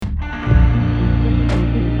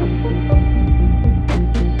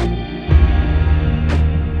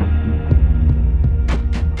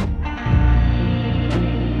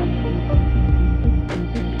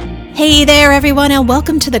Hey there, everyone, and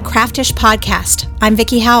welcome to the Craftish Podcast. I'm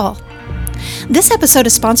Vicki Howell. This episode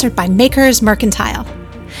is sponsored by Makers Mercantile.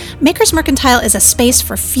 Makers Mercantile is a space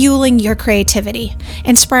for fueling your creativity,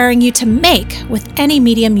 inspiring you to make with any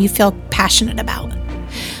medium you feel passionate about.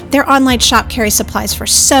 Their online shop carries supplies for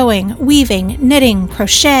sewing, weaving, knitting,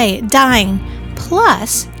 crochet, dyeing,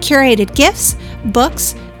 plus curated gifts,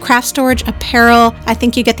 books, craft storage, apparel. I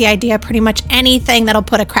think you get the idea, pretty much anything that'll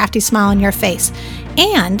put a crafty smile on your face.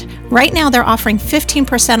 And right now they're offering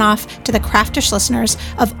 15% off to the Craftish listeners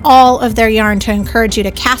of all of their yarn to encourage you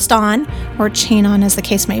to cast on or chain on, as the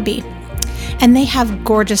case may be. And they have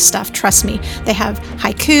gorgeous stuff, trust me. They have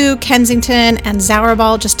Haiku, Kensington, and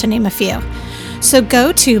Zauberball, just to name a few. So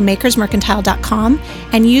go to makersmercantile.com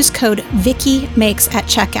and use code VickiMakes at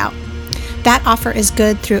checkout. That offer is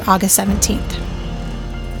good through August 17th.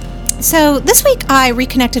 So this week I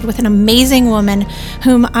reconnected with an amazing woman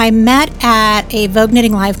whom I met at a Vogue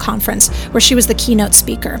Knitting Live conference where she was the keynote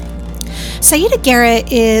speaker. Saida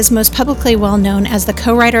Garrett is most publicly well known as the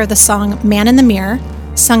co-writer of the song Man in the Mirror,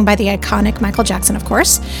 sung by the iconic Michael Jackson, of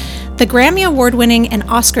course, the Grammy Award-winning and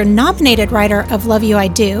Oscar-nominated writer of Love You I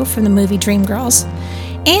Do from the movie Dreamgirls,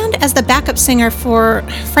 and as the backup singer for,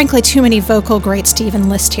 frankly, too many vocal greats to even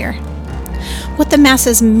list here. What the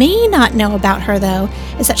masses may not know about her, though,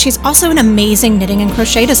 is that she's also an amazing knitting and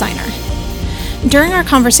crochet designer. During our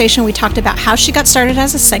conversation, we talked about how she got started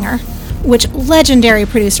as a singer, which legendary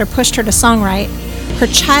producer pushed her to songwrite, her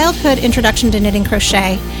childhood introduction to knitting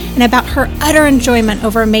crochet, and about her utter enjoyment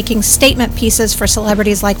over making statement pieces for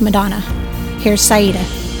celebrities like Madonna. Here's Saida.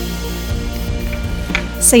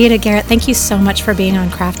 Saida Garrett, thank you so much for being on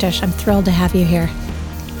Craftish. I'm thrilled to have you here.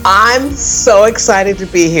 I'm so excited to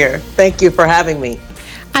be here. Thank you for having me.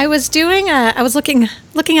 I was looking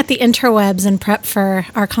at the interwebs in prep for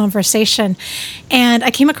our conversation, and I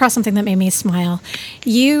came across something that made me smile.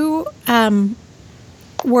 You are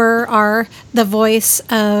the voice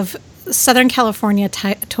of Southern California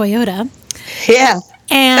Toyota. Yeah.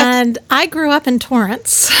 And I grew up in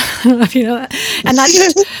Torrance, you know, and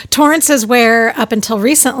Torrance is where, up until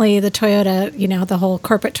recently, the Toyota, you know, the whole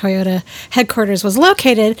corporate Toyota headquarters was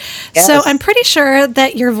located. Yes. So I'm pretty sure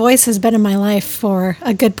that your voice has been in my life for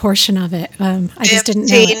a good portion of it. I just didn't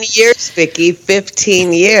know it. 15 years, Vicki,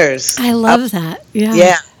 15 years. I love that.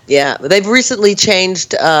 Yeah. Yeah. They've recently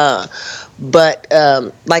changed, but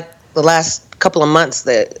like the last couple of months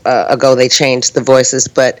ago they changed the voices,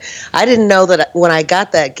 but I didn't know that when I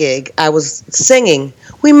got that gig I was singing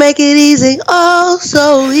 "We Make It Easy, oh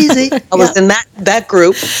so easy." I was in that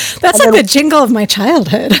group. That's like the jingle of my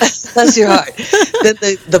childhood. Bless your heart.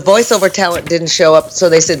 The voiceover talent didn't show up, so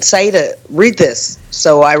they said, "Saida, read this."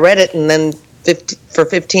 So I read it, and then for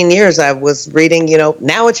 15 years I was reading, you know,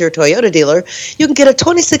 now at your Toyota dealer you can get a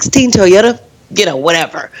 2016 Toyota, you know,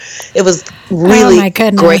 whatever. It was really a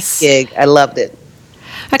great gig. I loved it.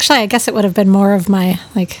 Actually, I guess it would have been more of my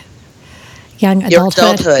young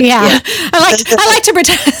adulthood. Yeah. I like to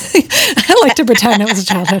pretend. I like to pretend it was a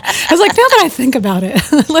childhood. I was like, now that I think about it,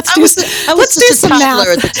 let's do some math.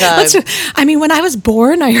 At the time. When I was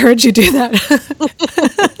born, I heard you do that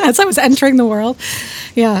as I was entering the world.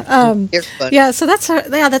 Yeah. You're funny. Yeah. So that's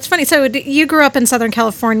funny. So you grew up in Southern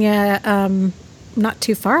California. Not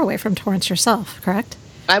too far away from Torrance yourself, correct?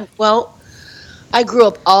 I grew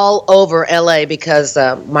up all over LA because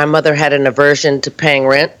my mother had an aversion to paying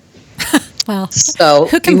rent. Well, so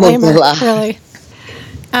who can blame her, really?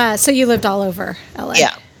 So you lived all over LA.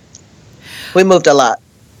 Yeah, we moved a lot.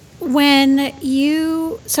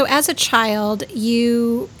 So as a child,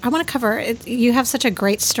 I want to cover it. You have such a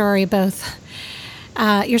great story. Both,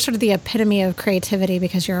 you're sort of the epitome of creativity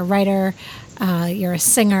because you're a writer. You're a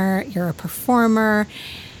singer, you're a performer,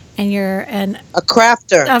 and you're a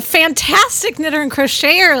crafter, a fantastic knitter and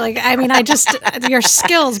crocheter. Your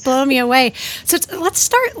skills blow me away. So let's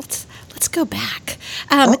go back.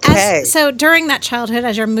 Okay. So during that childhood,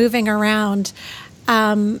 as you're moving around,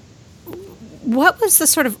 what was the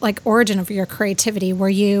sort of origin of your creativity? Were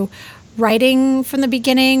you writing from the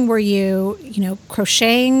beginning? Were you,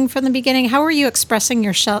 crocheting from the beginning? How were you expressing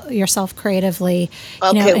yourself creatively,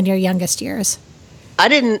 in your youngest years? I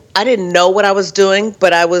didn't know what I was doing,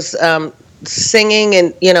 but I was singing,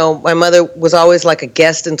 and my mother was always like a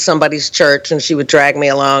guest in somebody's church, and she would drag me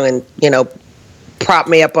along and prop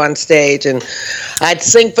me up on stage, and I'd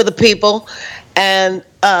sing for the people. And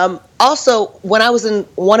also, when I was in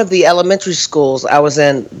one of the elementary schools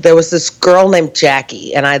there was this girl named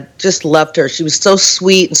Jackie, and I just loved her. She was so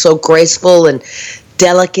sweet and so graceful and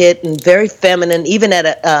delicate and very feminine. Even at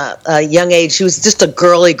a young age, she was just a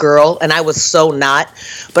girly girl, and I was so not.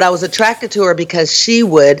 But I was attracted to her because she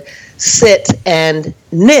would sit and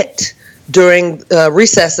knit during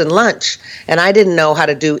recess and lunch, and I didn't know how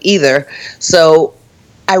to do either. So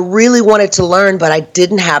I really wanted to learn, but I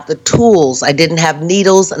didn't have the tools. I didn't have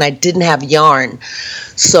needles, and I didn't have yarn.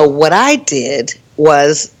 So what I did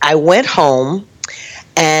was I went home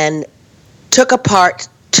and took apart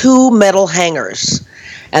 2 metal hangers,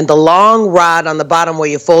 and the long rod on the bottom where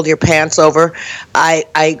you fold your pants over,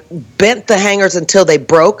 I bent the hangers until they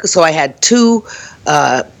broke. So I had 2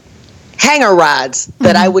 hanger rods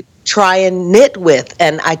that I would try and knit with.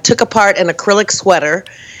 And I took apart an acrylic sweater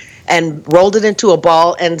and rolled it into a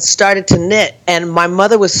ball and started to knit. And my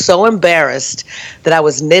mother was so embarrassed that I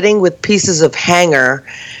was knitting with pieces of hanger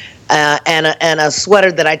and a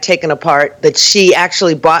sweater that I'd taken apart, that she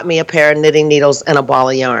actually bought me a pair of knitting needles and a ball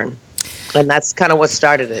of yarn. And that's kind of what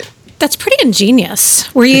started it. That's pretty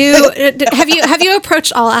ingenious. Were you have you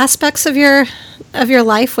approached all aspects of your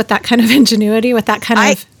life with that kind of ingenuity, with that kind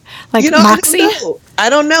of moxie? I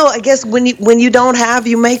don't know. I guess when you don't have,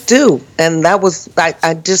 you make do. And that was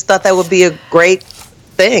I just thought that would be a great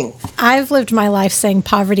thing. I've lived my life saying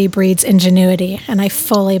poverty breeds ingenuity, and I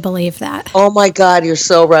fully believe that. Oh my God, you're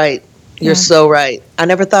so right. You're so right. I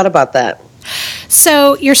never thought about that.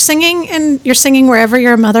 So you're singing, and you're singing wherever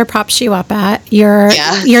your mother props you up at. You're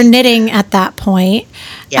knitting at that point.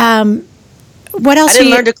 Yeah. What else? I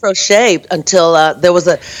didn't learn to crochet until there was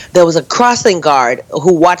a crossing guard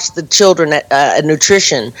who watched the children at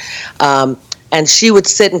nutrition, and she would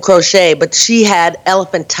sit and crochet. But she had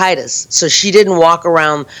elephantitis, so she didn't walk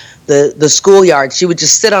around the schoolyard. She would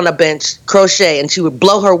just sit on a bench, crochet, and she would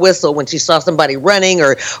blow her whistle when she saw somebody running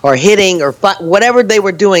or hitting or whatever they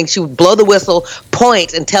were doing. She would blow the whistle,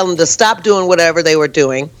 point, and tell them to stop doing whatever they were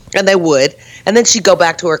doing, and they would. And then she'd go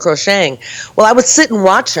back to her crocheting. Well, I would sit and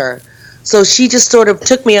watch her. So she just sort of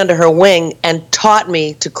took me under her wing and taught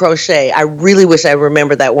me to crochet. I really wish I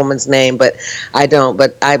remembered that woman's name, but I don't.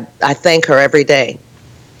 But I thank her every day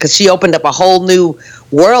because she opened up a whole new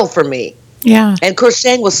world for me. Yeah. And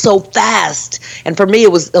crocheting was so fast. And for me,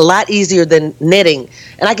 it was a lot easier than knitting.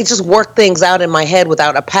 And I could just work things out in my head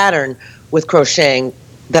without a pattern with crocheting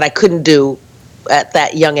that I couldn't do at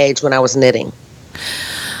that young age when I was knitting.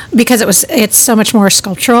 Because it's so much more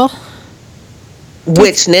sculptural.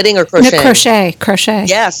 Which, knitting or crocheting? Crochet.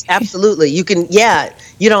 Yes, absolutely. You can. Yeah,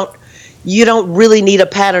 you don't really need a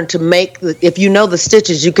pattern to make. If you know the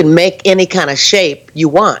stitches, you can make any kind of shape you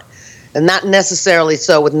want, and not necessarily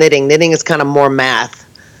so with knitting. Knitting is kind of more math.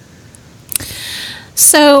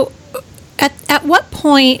 So, at what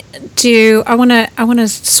point I want to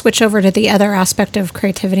switch over to the other aspect of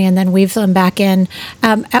creativity and then weave them back in.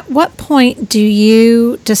 At what point do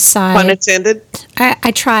you decide? Pun intended.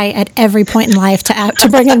 I try at every point in life to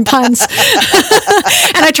bring in puns, and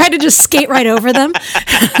I try to just skate right over them.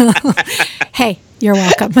 Hey, you're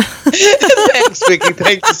welcome. Thanks, Vicki.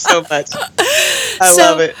 Thank you so much. I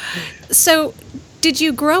love it. So, did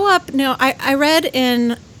you grow up? No, I read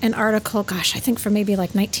in an article, gosh, I think from maybe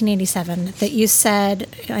like 1987, that you said,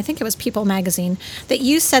 I think it was People magazine, that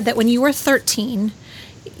you said that when you were 13,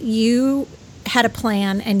 you had a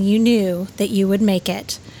plan and you knew that you would make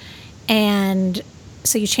it. And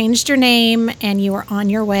so you changed your name and you were on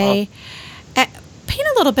your way. Wow. Paint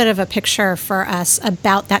a little bit of a picture for us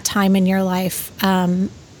about that time in your life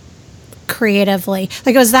creatively.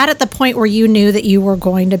 Like, was that at the point where you knew that you were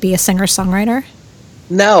going to be a singer-songwriter?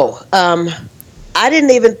 No. I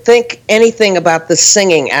didn't even think anything about the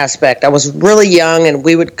singing aspect. I was really young, and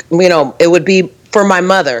we would, it would be for my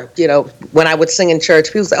mother, when I would sing in church,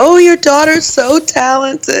 people say, "Oh, your daughter's so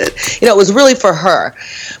talented." It was really for her.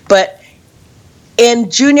 But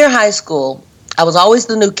in junior high school, I was always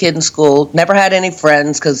the new kid in school, never had any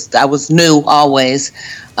friends because I was new always.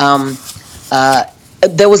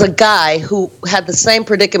 There was a guy who had the same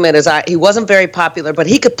predicament as I. He wasn't very popular, but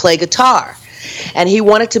he could play guitar. And he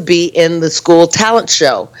wanted to be in the school talent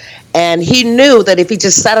show. And he knew that if he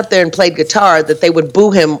just sat up there and played guitar, that they would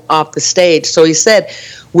boo him off the stage. So he said,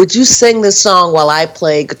 "Would you sing this song while I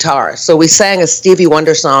play guitar?" So we sang a Stevie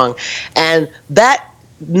Wonder song. And that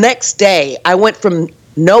next day, I went from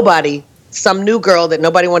nobody, some new girl that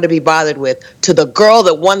nobody wanted to be bothered with, to the girl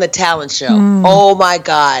that won the talent show. Oh, my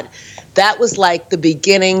God. That was like the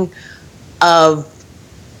beginning of...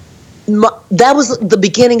 That was the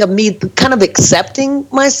beginning of me kind of accepting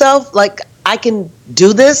myself. Like, I can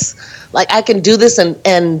do this. Like, I can do this,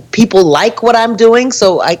 and people like what I'm doing.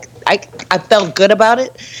 So I felt good about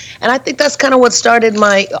it. And I think that's kind of what started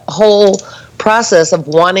my whole process of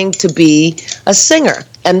wanting to be a singer.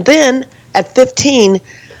 And then at 15,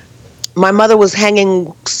 my mother was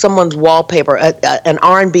hanging someone's wallpaper, an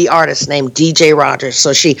R&B artist named DJ Rogers.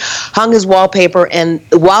 So she hung his wallpaper, and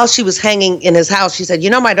while she was hanging in his house, she said,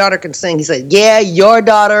 my daughter can sing. He said, yeah, your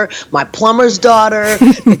daughter, my plumber's daughter,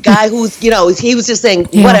 the guy who's, he was just saying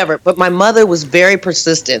whatever. But my mother was very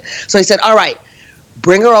persistent. So he said, all right,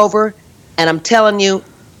 bring her over, and I'm telling you,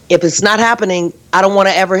 if it's not happening, I don't want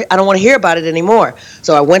to hear about it anymore.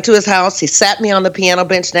 So I went to his house. He sat me on the piano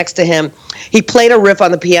bench next to him. He played a riff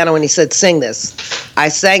on the piano and he said, sing this. I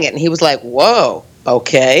sang it and he was like, whoa,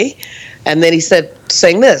 okay. And then he said,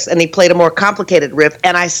 sing this. And he played a more complicated riff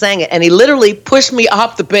and I sang it. And he literally pushed me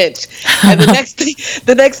off the bench. And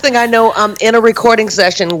the next thing I know, I'm in a recording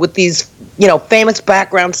session with these, famous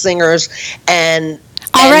background singers and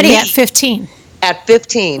already at 15. At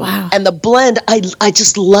 15. Wow. And the blend, I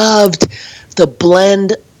just loved the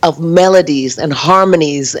blend of melodies and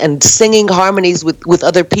harmonies and singing harmonies with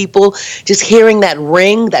other people, just hearing that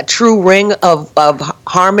ring, that true ring of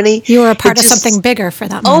harmony. You were a part of something bigger for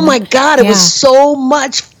that moment. Oh my God, it was so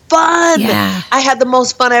much fun. Yeah. I had the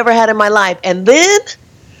most fun I ever had in my life. And then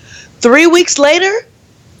 3 weeks later,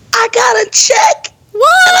 I got a check.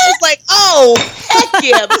 What? And I was like, oh, heck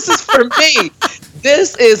yeah, this is for me.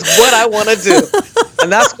 This is what I want to do.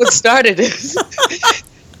 And that's what started it.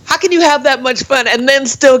 How can you have that much fun and then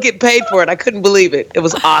still get paid for it? I couldn't believe it. It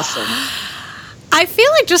was awesome. I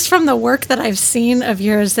feel like just from the work that I've seen of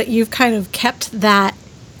yours that you've kind of kept that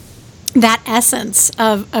essence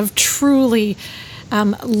of truly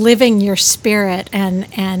living your spirit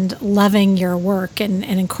and loving your work and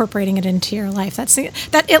incorporating it into your life.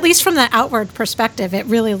 That at least from the outward perspective, it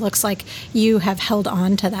really looks like you have held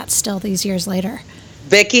on to that still these years later.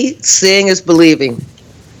 Vicki, seeing is believing.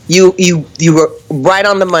 You were right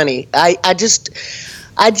on the money. I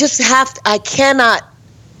cannot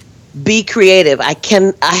be creative. I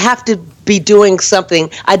have to be doing something.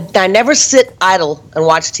 I never sit idle and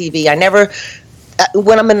watch TV. I never.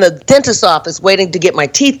 When I'm in the dentist's office waiting to get my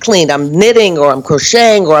teeth cleaned, I'm knitting or I'm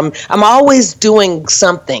crocheting or I'm always doing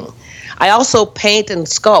something. I also paint and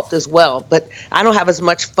sculpt as well, but I don't have as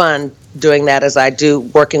much fun doing that as I do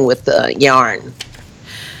working with yarn.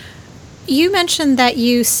 You mentioned that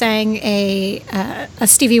you sang a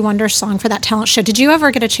Stevie Wonder song for that talent show. Did you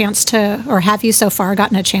ever get a chance to, or have you so far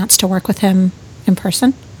gotten a chance to work with him in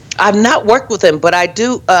person? I've not worked with him, but I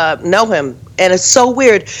do know him. And it's so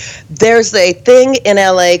weird. There's a thing in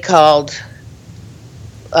LA called,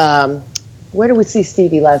 where did we see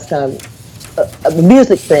Stevie last time? The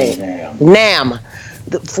music thing. NAMM.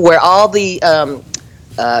 Where all the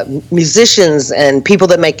musicians and people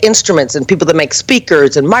that make instruments and people that make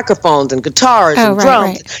speakers and microphones and guitars and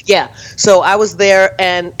drums. Right. Yeah. So I was there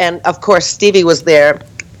and of course Stevie was there.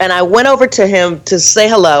 And I went over to him to say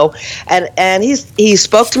hello, and he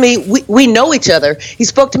spoke to me. We know each other. He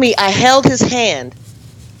spoke to me. I held his hand,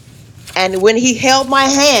 and when he held my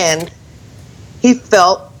hand, he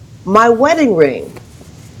felt my wedding ring.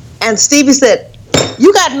 And Stevie said,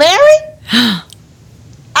 "You got married?"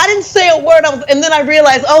 I didn't say a word, and then I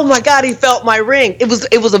realized, oh my God, he felt my ring. It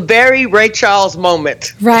was a very Ray Charles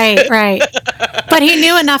moment. Right. But he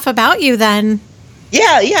knew enough about you then.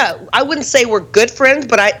 Yeah. I wouldn't say we're good friends,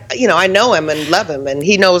 but I know him and love him, and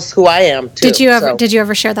he knows who I am too. Did you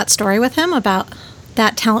ever share that story with him about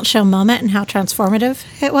that talent show moment and how transformative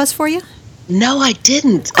it was for you? No, I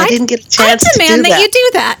didn't. I didn't get a chance to do that. I demand that you do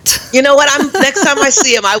that. You know what? Next time I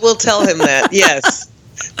see him, I will tell him that. Yes.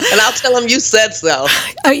 And I'll tell him you said so.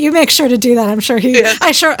 Oh, you make sure to do that. I'm sure Yes.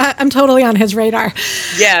 I'm totally on his radar.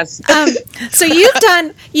 Yes. So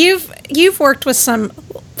you've worked with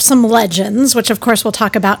some legends, which of course we'll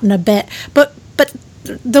talk about in a bit. But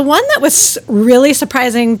the one that was really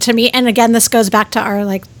surprising to me, and again this goes back to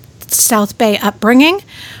our South Bay upbringing,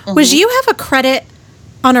 was you have a credit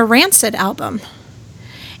on a Rancid album.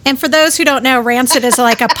 And for those who don't know, Rancid is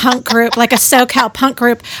like a punk group, like a SoCal punk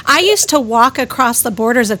group. I used to walk across the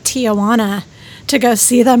borders of Tijuana to go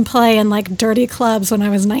see them play in dirty clubs when I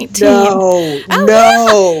was 19.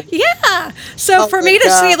 No. Yeah. So for me to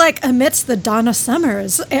see amidst the Donna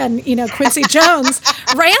Summers and, Quincy Jones,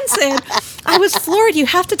 Rancid, I was floored. You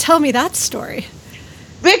have to tell me that story.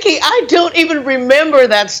 Vicki, I don't even remember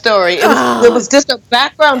that story. It was just a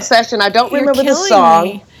background session. I don't remember the song.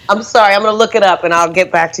 Me. I'm sorry. I'm going to look it up and I'll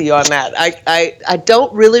get back to you on that. I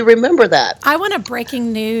don't really remember that. I want a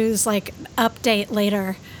breaking news update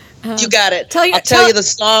later. You got it. I'll tell you the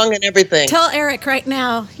song and everything. Tell Eric right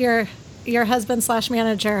now, your husband /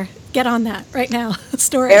 manager, get on that right now.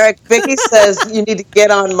 Story. Eric, Vicki says you need to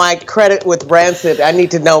get on my credit with Rancid. I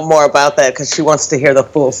need to know more about that because she wants to hear the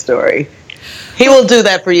full story. He will do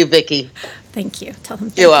that for you, Vicki. Thank you. Tell him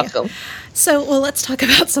thank You're you. welcome. So, well, let's talk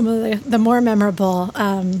about some of the more memorable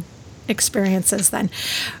experiences then.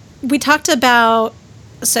 We talked about,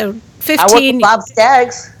 so 15. I worked with Bob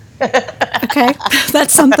Skaggs. Okay,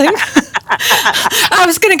 that's something. I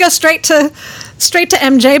was going to go straight to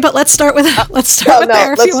MJ, but let's start with there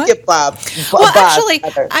if you want. Let's skip Bob. Well, Bob, actually,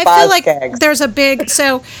 I Bob feel like Skaggs. there's a big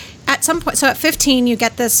at some point. So at 15, you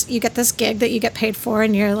get this gig that you get paid for,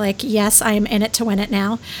 and you're like, yes, I am in it to win it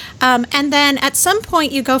now. And then at some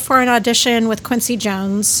point, you go for an audition with Quincy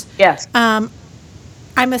Jones. Yes.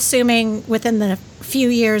 I'm assuming within the few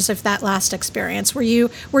years of that last experience, were you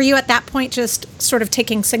at that point just sort of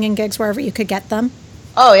taking singing gigs wherever you could get them?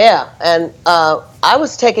 Oh yeah, and I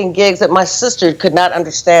was taking gigs that my sister could not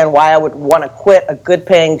understand why I would want to quit a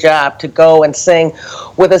good-paying job to go and sing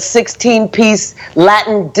with a 16-piece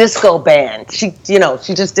Latin disco band. She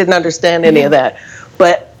just didn't understand any of that.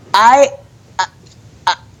 But I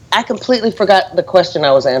completely forgot the question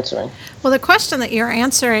I was answering. Well, the question that you're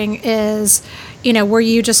answering is, were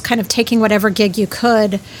you just kind of taking whatever gig you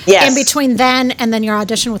could in between then and then your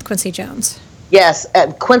audition with Quincy Jones? Yes,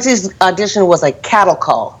 Quincy's audition was a cattle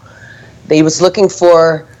call. He was looking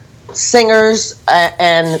for singers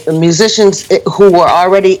and musicians who were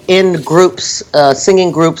already in groups,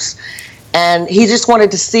 singing groups, and he just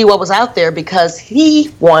wanted to see what was out there because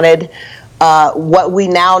he wanted what we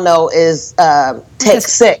now know is Take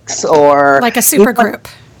Six or like a super group.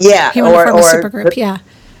 Yeah, he wanted to form a super group. Yeah.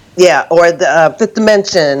 Yeah, or the Fifth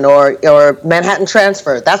Dimension, or Manhattan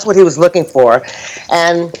Transfer. That's what he was looking for.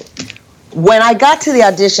 And when I got to the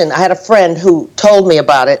audition, I had a friend who told me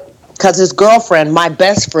about it because his girlfriend, my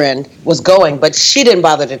best friend, was going, but she didn't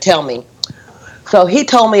bother to tell me. So he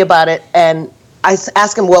told me about it, and I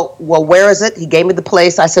asked him, well, where is it? He gave me the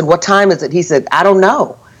place. I said, what time is it? He said, I don't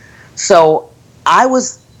know. So I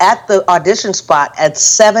was at the audition spot at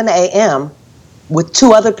 7 a.m., with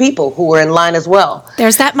two other people who were in line as well.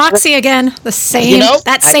 There's that Moxie again, the same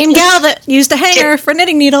that same gal that used a hanger for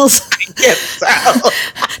knitting needles.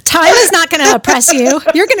 Time is not going to oppress you.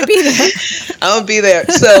 You're going to be there. I'm going to be there.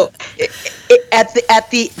 So at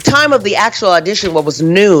the time of the actual audition, what was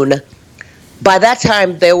noon, by that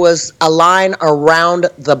time there was a line around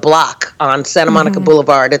the block on Santa Monica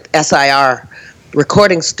Boulevard at SIR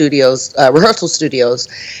recording studios, rehearsal studios.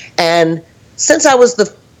 And since I was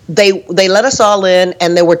they let us all in,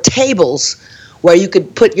 and there were tables where you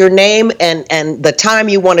could put your name and the time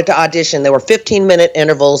you wanted to audition. There were 15-minute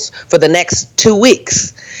intervals for the next 2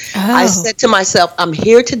 weeks. Oh. I said to myself, I'm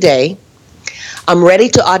here today. I'm ready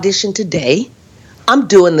to audition today. I'm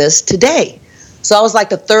doing this today. So I was like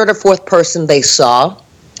the third or fourth person they saw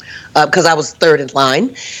because I was third in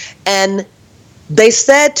line. And they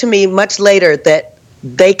said to me much later that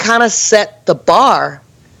they kind of set the bar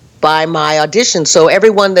by my audition. So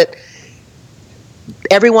everyone that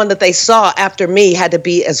they saw after me had to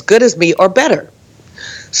be as good as me or better.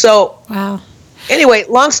 So wow. Anyway,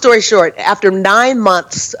 long story short, after 9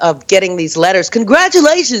 months of getting these letters,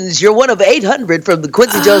 congratulations, you're one of 800 from the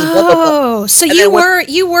Quincy Jones. Oh, so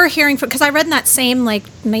you were hearing from, because I read in that same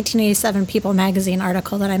 1987 People magazine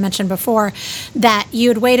article that I mentioned before that you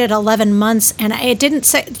had waited 11 months, and it didn't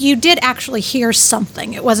say, you did actually hear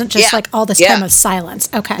something. It wasn't just all this time of silence.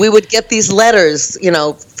 Okay. We would get these letters,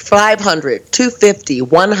 500, 250,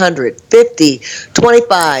 100, 50,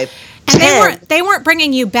 25. And they weren't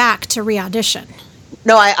bringing you back to re-audition.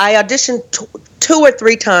 No, I auditioned two or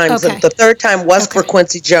three times. Okay. The third time was for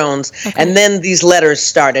Quincy Jones, and then these letters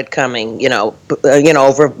started coming.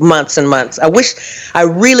 Over months and months. I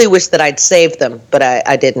really wish that I'd saved them, but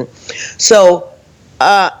I didn't. So,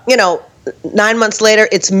 9 months later,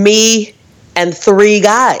 it's me and three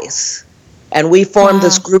guys, and we formed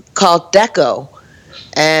this group called Deco,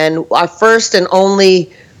 and our first and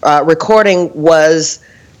only recording was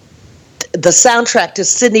the soundtrack to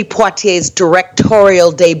Sidney Poitier's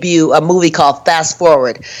directorial debut, a movie called Fast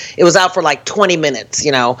Forward. It was out for 20 minutes,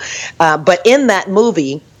 But in that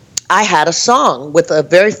movie, I had a song with a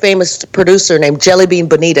very famous producer named Jelly Bean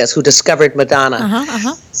Benitez, who discovered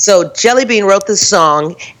Madonna. So Jelly Bean wrote this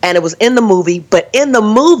song, and it was in the movie, but in the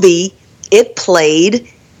movie, it played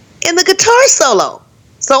in the guitar solo.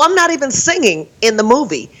 So I'm not even singing in the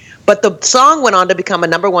movie. But the song went on to become a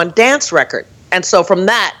 #1 dance record. And so from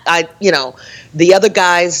that, the other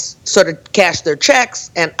guys sort of cashed their checks,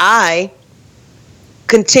 and I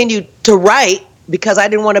continued to write because I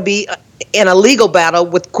didn't want to be in a legal battle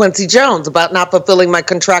with Quincy Jones about not fulfilling my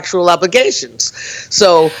contractual obligations.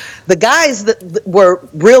 So the guys that were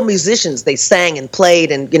real musicians, they sang and played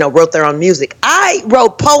and, wrote their own music. I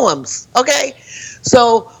wrote poems, okay?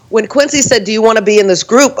 So when Quincy said, "Do you want to be in this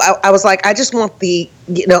group?" I was like, "I just want the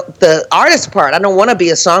artist part. I don't want to be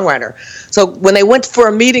a songwriter." So when they went for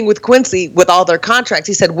a meeting with Quincy with all their contracts,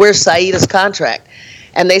 he said, "Where's Saida's contract?"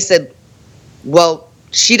 And they said, "Well,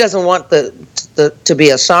 she doesn't want to be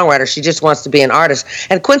a songwriter. She just wants to be an artist."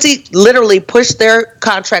 And Quincy literally pushed their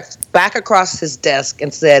contracts back across his desk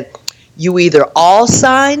and said, "You either all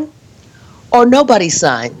sign or nobody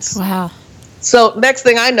signs." Wow. So next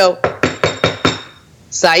thing I know,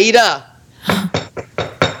 Saida.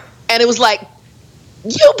 And it was like,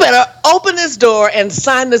 "You better open this door and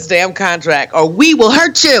sign this damn contract or we will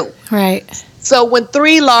hurt you." Right. So when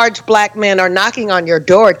 3 large black men are knocking on your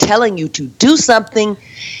door telling you to do something,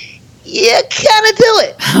 you kind of do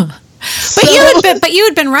it. But you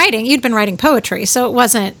had been writing. You'd been writing poetry, so it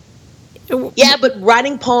wasn't. Yeah, but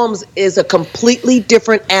writing poems is a completely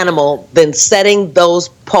different animal than setting those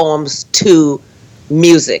poems to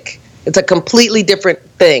music. It's a completely different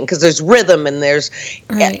thing because there's rhythm and there's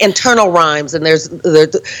internal rhymes and there's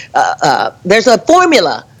a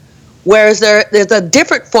formula. Whereas there's a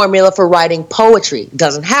different formula for writing poetry. It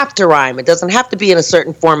doesn't have to rhyme. It doesn't have to be in a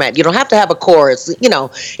certain format. You don't have to have a chorus.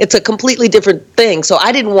 It's a completely different thing. So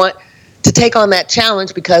I didn't want to take on that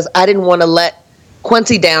challenge because I didn't want to let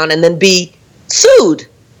Quincy down and then be sued.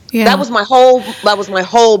 Yeah. That was my whole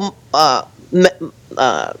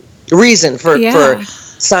reason for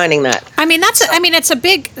signing that. I mean, that's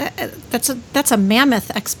a mammoth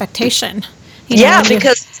expectation.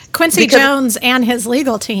 Because Quincy Jones and his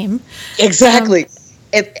legal team. Exactly.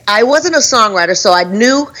 I wasn't a songwriter, so I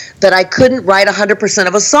knew that I couldn't write 100%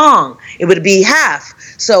 of a song. It would be half.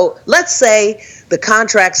 So let's say the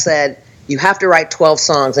contract said you have to write 12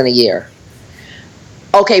 songs in a year.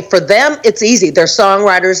 Okay, for them, it's easy. They're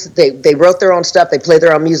songwriters. They wrote their own stuff. They play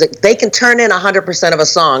their own music. They can turn in 100% of a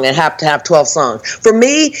song and have to have 12 songs. For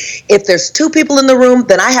me, if there's 2 people in the room,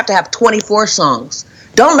 then I have to have 24 songs.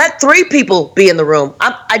 Don't let 3 people be in the room.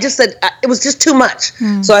 I just said it was just too much.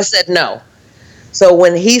 So I said no. So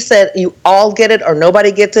when he said you all get it or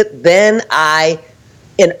nobody gets it, then I,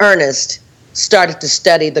 in earnest, started to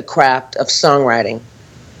study the craft of songwriting.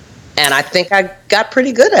 And I think I got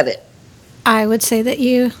pretty good at it. I would say that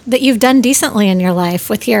you've done decently in your life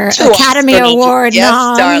with your Academy Award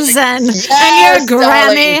noms and your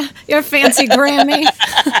Grammy, darling. Your fancy Grammy.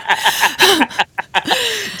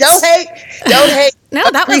 Don't hate. No,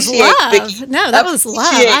 that was love. Vicky. No, that was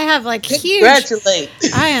love. I have huge. Congratulate.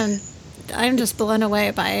 I'm just blown away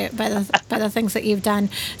by the things that you've done.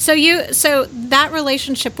 So that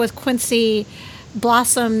relationship with Quincy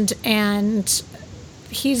blossomed, and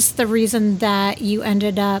he's the reason that you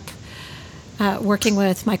ended up working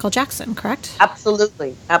with Michael Jackson, correct?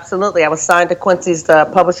 Absolutely. I was signed to Quincy's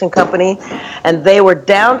publishing company, and they were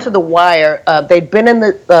down to the wire. They'd been in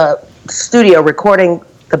the studio recording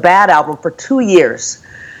the Bad album for 2 years.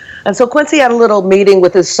 And so Quincy had a little meeting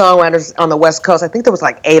with his songwriters on the West Coast. I think there was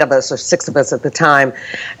 8 of us or 6 of us at the time.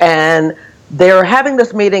 And they were having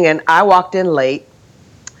this meeting, and I walked in late.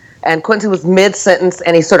 And Quincy was mid-sentence,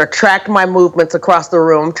 and he sort of tracked my movements across the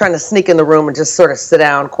room, trying to sneak in the room and just sort of sit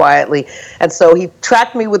down quietly. And so he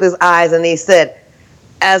tracked me with his eyes, and he said,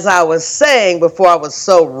 as I was saying before I was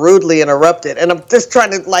so rudely interrupted, and I'm just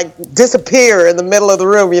trying to disappear in the middle of the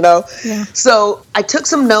room, Yeah. So I took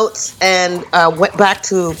some notes and went back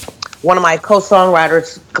to one of my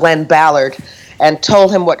co-songwriters, Glenn Ballard, and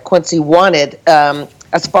told him what Quincy wanted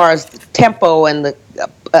as far as the tempo and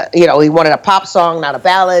he wanted a pop song, not a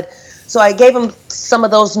ballad. So I gave him some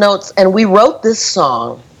of those notes, and we wrote this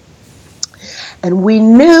song. And we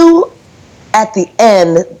knew at the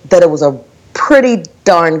end that it was a pretty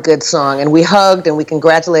darn good song, and we hugged and we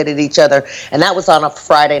congratulated each other, and that was on a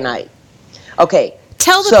Friday night. Okay.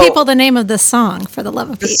 Tell the people the name of this song, for the love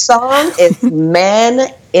of Pete. The song is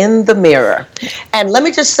Man in the Mirror. And let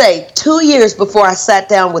me just say, 2 years before I sat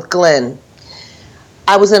down with Glenn,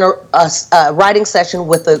 I was in a writing session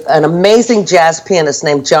with an amazing jazz pianist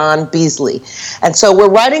named John Beasley. And so we're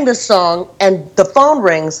writing this song, and the phone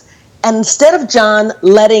rings, and instead of John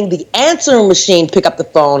letting the answering machine pick up the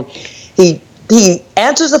phone, he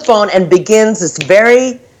answers the phone and begins this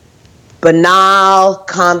very banal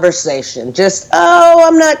conversation. Just,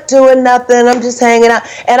 I'm not doing nothing. I'm just hanging out.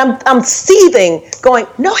 And I'm seething, going,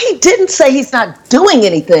 no, he didn't say he's not doing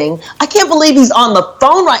anything. I can't believe he's on the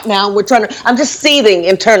phone right now. I'm just seething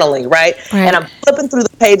internally, right? And I'm flipping through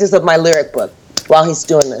the pages of my lyric book while he's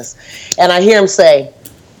doing this. And I hear him say,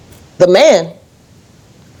 the man?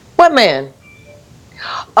 What man?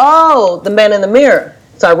 Oh, the man in the mirror.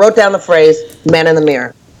 So I wrote down the phrase, man in the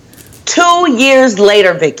mirror. 2 years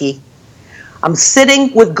later, Vicky, I'm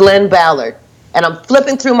sitting with Glenn Ballard, And I'm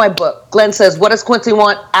flipping through my book. Glenn says, what does Quincy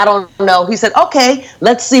want? I don't know. He said, okay,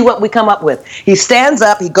 let's see what we come up with. He stands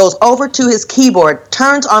up, he goes over to his keyboard,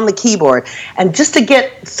 turns on the keyboard, and just to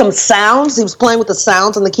get some sounds, he was playing with the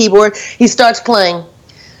sounds on the keyboard, he starts playing.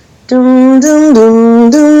 Doom, doom, doom,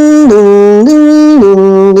 doom, doom, doom,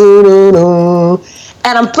 doom, doom, doom.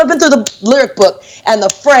 And I'm flipping through the lyric book, and the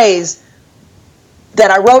phrase that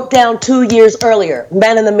I wrote down 2 years earlier,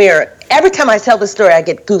 Man in the Mirror. Every time I tell this story, I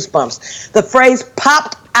get goosebumps. The phrase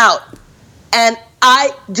popped out, and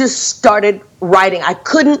I just started writing. I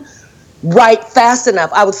couldn't write fast enough.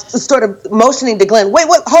 I was sort of motioning to Glenn, wait,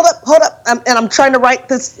 hold up. And I'm trying to write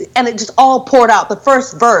this, and it just all poured out. The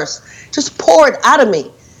first verse just poured out of me.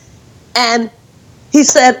 And he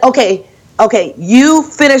said, okay, you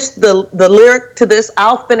finish the lyric to this,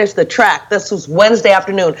 I'll finish the track. This was Wednesday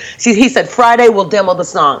afternoon. He said, Friday we'll demo the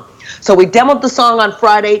song. So we demoed the song on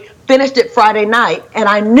Friday, finished it Friday night, and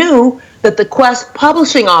I knew that the Quest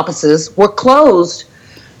publishing offices were closed.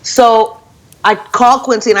 So I called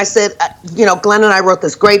Quincy and I said, Glenn and I wrote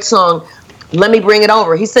this great song. Let me bring it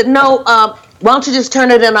over. He said, no, why don't you just turn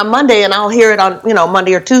it in on Monday and I'll hear it on,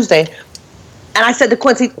 Monday or Tuesday. And I said to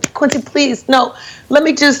Quincy, please, no, let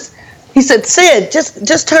me just... He said, Sid,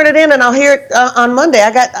 just turn it in and I'll hear it on Monday.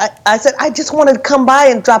 I said, I just wanted to come by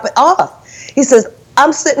and drop it off. He says,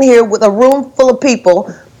 I'm sitting here with a room full of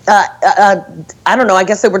people. I don't know, I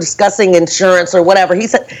guess they were discussing insurance or whatever. He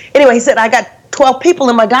said, I got 12 people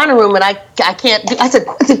in my dining room and I can't do. I said,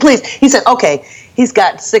 Quincy, please. He said, okay. He's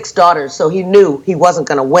got 6 daughters, so he knew he wasn't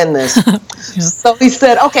going to win this. Yeah. So he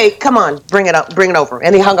said, okay, come on, bring it over.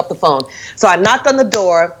 And he hung up the phone. So I knocked on the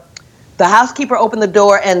door. The housekeeper opened the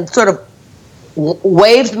door and sort of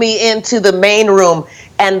waved me into the main room,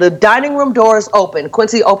 and the dining room door is open.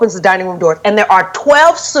 Quincy opens the dining room door, and there are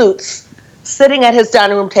 12 suits sitting at his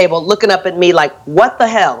dining room table looking up at me like, what the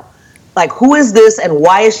hell? Like, who is this, and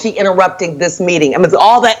why is she interrupting this meeting? I mean,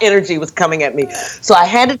 all that energy was coming at me. So I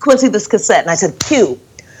handed Quincy this cassette, and I said, Q,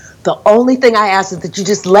 the only thing I ask is that you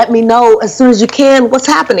just let me know as soon as you can what's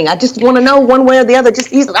happening. I just want to know one way or the other.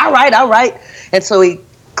 He said, all right. And so he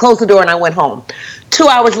closed the door and I went home. 2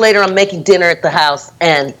 hours later, I'm making dinner at the house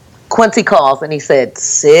and Quincy calls and he said,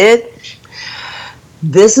 Sid,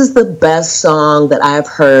 this is the best song that I've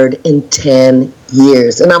heard in 10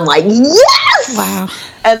 years. And I'm like, yes! Wow.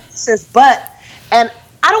 And he says, and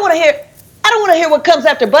I don't want to hear what comes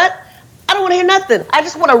after, but I don't want to hear nothing. I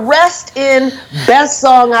just want to rest in best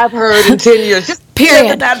song I've heard in 10 years. Just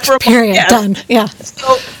period. Period. Yes. Done. Yeah.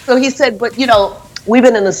 So he said, but we've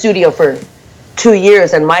been in the studio for 2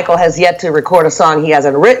 years and Michael has yet to record a song he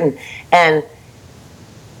hasn't written. And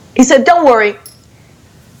he said, don't worry.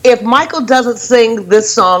 If Michael doesn't sing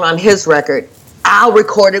this song on his record, I'll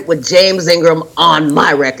record it with James Ingram on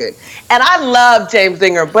my record. And I love James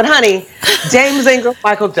Ingram, but honey, James Ingram,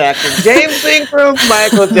 Michael Jackson. James Ingram,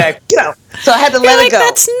 Michael Jackson. So I had to let it go.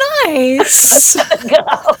 That's nice. Let it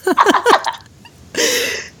go.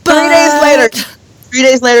 3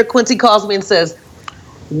 days later, Quincy calls me and says,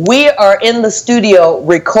 we are in the studio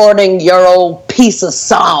recording your old piece of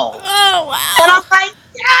song. Oh, wow. And I'm like,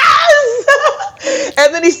 yes!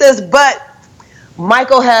 And then he says, but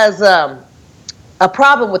Michael has a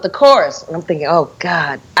problem with the chorus. And I'm thinking, oh,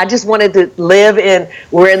 God, I just wanted to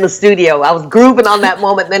we're in the studio. I was grooving on that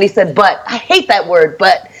moment. And then he said, but, I hate that word,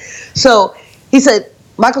 but. So he said,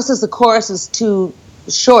 Michael says the chorus is too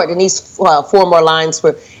short. It needs 4 more lines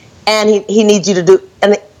and he needs you to do,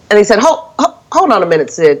 and he said, hold on a minute,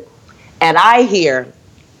 Sid. And I hear,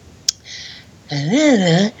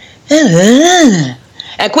 and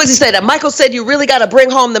Quincy said, Michael said you really got to bring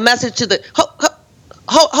home the message to the,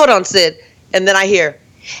 hold on, Sid. And then I hear,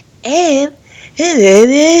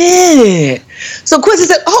 so Quincy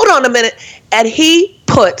said, hold on a minute. And he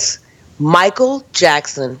puts Michael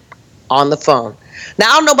Jackson on the phone.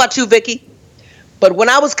 Now, I don't know about you, Vicki, but when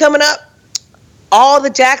I was coming up, all the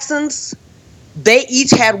Jacksons, they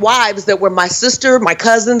each had wives that were my sister, my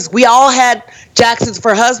cousins. We all had Jacksons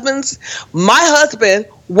for husbands. My husband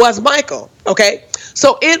was Michael, okay?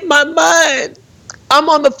 So in my mind, I'm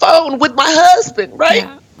on the phone with my husband, right?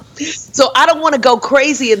 Yeah. So I don't want to go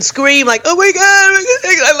crazy and scream like, oh my God,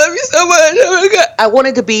 I love you so much. Oh my God. I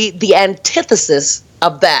wanted to be the antithesis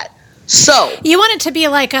of that. So you want it to be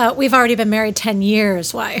like we've already been married 10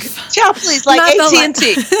 years wife. Yeah, please, like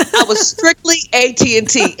AT&T. I was strictly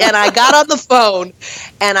AT&T. And I got on the phone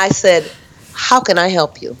and I said, how can I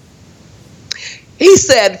help you? He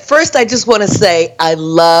said, first, I just want to say I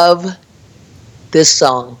love this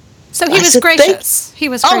song. So he was gracious. He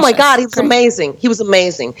was gracious. Oh my God, he was amazing. He was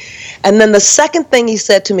amazing. And then the second thing he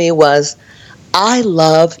said to me was, I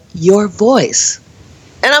love your voice.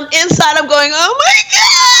 And I'm inside, I'm going, oh my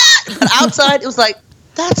God. But outside, it was like,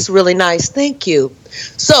 that's really nice. Thank you.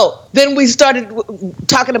 So then we started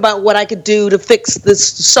talking about what I could do to fix this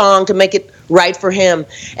song to make it right for him.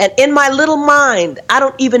 And in my little mind, I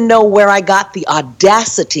don't even know where I got the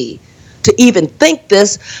audacity to even think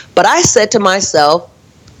this, but I said to myself,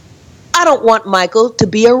 I don't want Michael to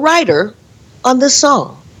be a writer on this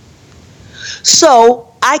song.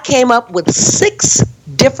 So I came up with 6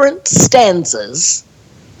 different stanzas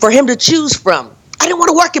for him to choose from. I didn't want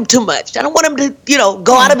to work him too much. I don't want him to,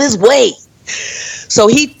 go out of his way. So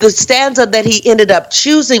the stanza that he ended up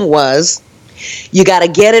choosing was, you got to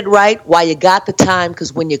get it right while you got the time,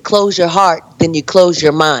 because when you close your heart, then you close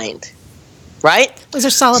your mind. Right? Those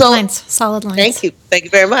are solid lines. Solid lines. Thank you. Thank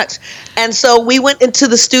you very much. And so we went into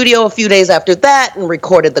the studio a few days after that and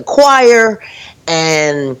recorded the choir.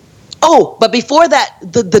 And, but before that,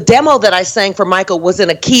 the demo that I sang for Michael was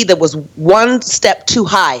in a key that was 1 step too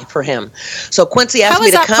high for him. So Quincy asked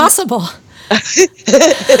me to come. How is that possible?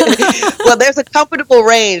 Well, there's a comfortable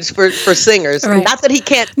range for singers. Right. Not that he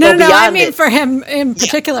can't go beyond it. I mean for him in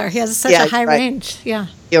particular. He has such a high range. Yeah.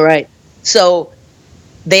 You're right. So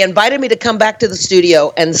they invited me to come back to the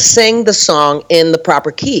studio and sing the song in the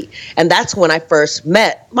proper key. And that's when I first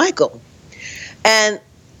met Michael. And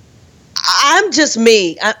I'm just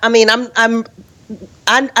me. I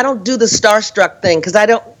don't do the starstruck thing because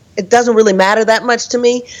it doesn't really matter that much to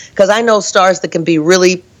me, because I know stars that can be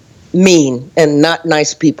really mean and not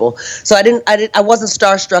nice people. So I wasn't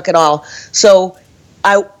starstruck at all. So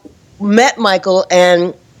I met Michael,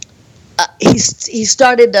 and he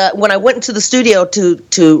started, when I went into the studio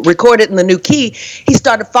to record it in the new key, he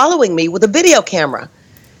started following me with a video camera.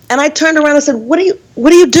 And I turned around and said, what are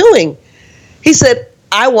you doing? He said,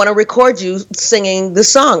 I want to record you singing the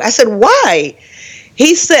song. I said, why?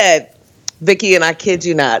 He said, Vicki, and I kid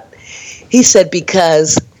you not, he said,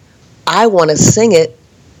 because I want to sing it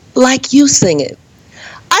like you sing it.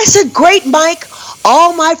 I said, great, Mike.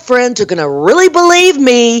 All my friends are going to really believe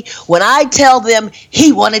me when I tell them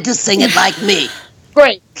he wanted to sing it like me.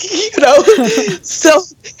 Great. So,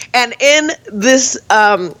 and in this,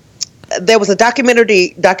 there was a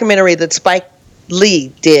documentary that Spike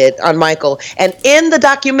Lee did on Michael. And in the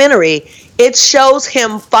documentary, it shows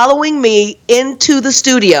him following me into the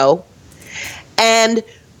studio. And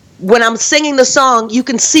when I'm singing the song, you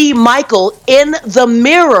can see Michael in the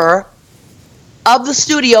mirror of the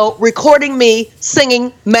studio recording me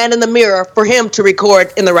singing Man in the Mirror for him to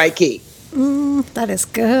record in the right key. That is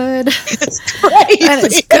good. It's crazy. That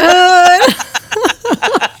is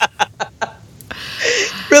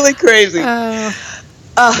good. Really crazy.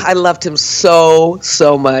 I loved him so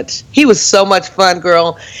much. He was so much fun,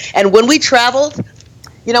 girl. And when we traveled,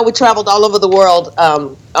 we traveled all over the world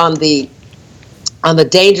on the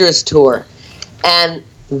Dangerous tour. And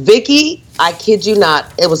Vicki, I kid you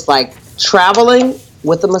not, it was like traveling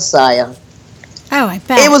with the Messiah. Oh, I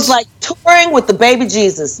bet. It was like touring with the baby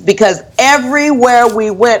Jesus, because everywhere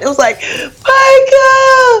we went, it was like, Michael!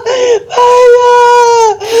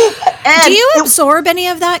 Do you absorb any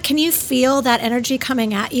of that? Can you feel that energy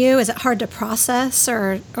coming at you? Is it hard to process,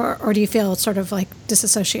 or do you feel sort of like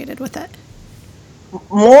disassociated with it?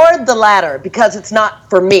 More the latter, because it's not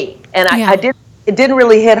for me. And it didn't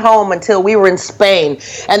really hit home until we were in Spain.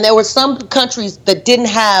 And there were some countries that didn't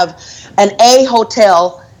have an A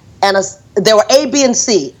hotel, and there were A, B, and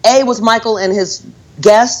C. A was Michael and his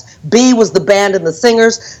guests. B was the band and the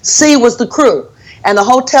singers. C was the crew. And the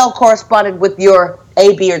hotel corresponded with your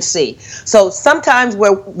A, B, or C. So sometimes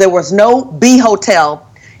where there was no B hotel,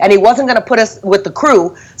 and he wasn't going to put us with the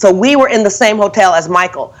crew, so we were in the same hotel as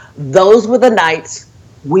Michael. Those were the nights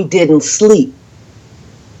we didn't sleep.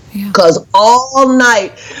 Because all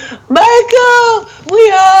night, Michael,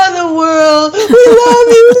 we are the world. We love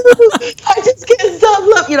you. I just can't stop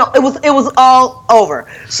loving. It was all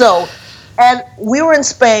over. So, and we were in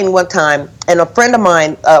Spain one time, and a friend of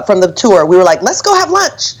mine from the tour, we were like, let's go have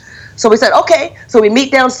lunch. So we said, okay. So we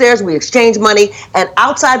meet downstairs, we exchange money, and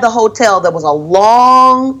outside the hotel, there was a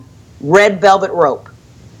long red velvet rope.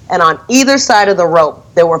 And on either side of the rope,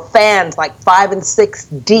 there were fans like 5 and 6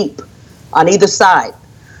 deep on either side.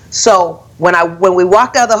 So when we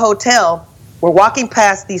walked out of the hotel, we're walking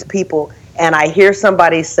past these people, and I hear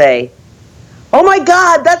somebody say, oh my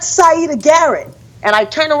God, that's Saida Garrett. And I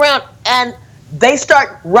turn around, and they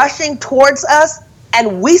start rushing towards us,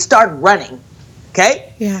 and we start running,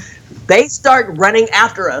 okay? Yeah. They start running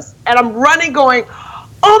after us, and I'm running going,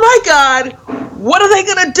 oh my God, what are they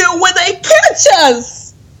gonna do when they catch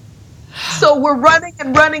us? So we're running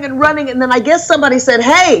and running and running, and then I guess somebody said,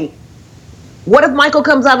 hey, what if Michael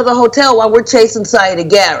comes out of the hotel while we're chasing Saida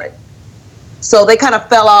Garrett? So they kind of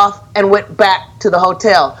fell off and went back to the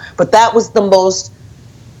hotel. But that was the most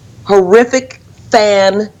horrific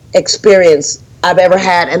fan experience I've ever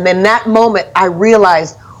had. And then that moment, I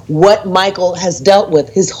realized what Michael has dealt with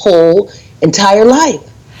his whole entire life.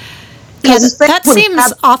 Yeah, that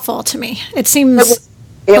seems awful to me. It seems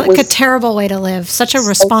like a terrible way to live. Such a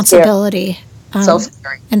responsibility. So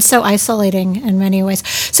scary. And so isolating in many ways.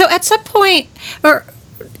 So at some point, or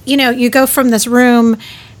you go from this room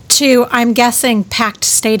to, I'm guessing, packed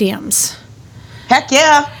stadiums. Heck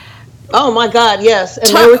yeah. Oh my God, yes.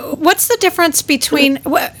 And what's the difference between,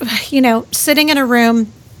 sitting in a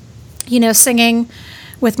room, singing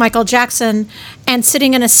with Michael Jackson and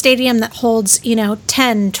sitting in a stadium that holds,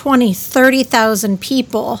 10, 20, 30,000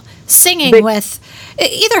 people singing with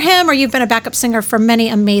either him or you've been a backup singer for many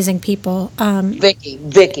amazing people.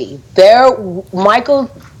 Vicky,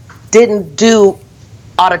 Michael didn't do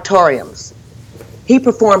auditoriums. He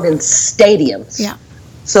performed in stadiums. Yeah.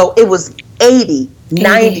 So it was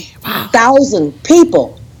 90,000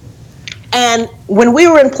 people. And when we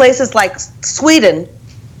were in places like Sweden,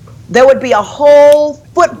 there would be a whole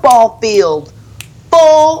football field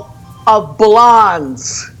full of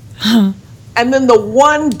blondes. And then the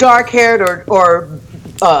one dark-haired or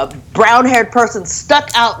brown-haired person stuck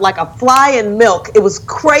out like a fly in milk. It was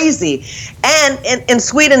crazy. And in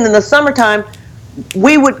Sweden in the summertime,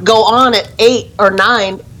 we would go on at 8 or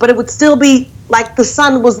 9, but it would still be like it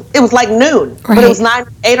was like noon, right. But it was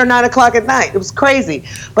 8 or 9 o'clock at night. It was crazy.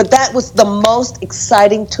 But that was the most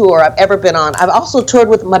exciting tour I've ever been on. I've also toured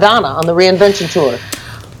with Madonna on the Reinvention Tour.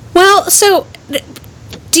 Well, so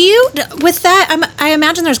do you, with that, I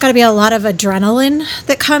imagine there's got to be a lot of adrenaline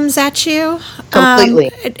that comes at you.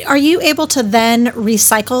 Completely. Are you able to then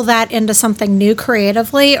recycle that into something new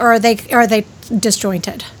creatively, or are they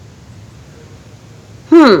disjointed?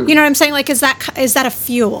 You know what I'm saying? Like, is that a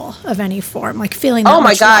fuel of any form? Like feeling that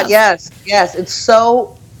much God, love? yes. It's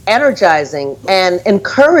so energizing and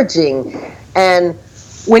encouraging. And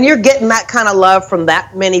when you're getting that kind of love from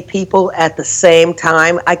that many people at the same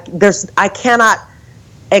time, I cannot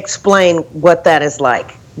explain what that is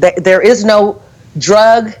like. There is no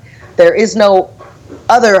drug, there is no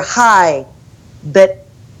other high that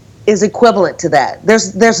is equivalent to that.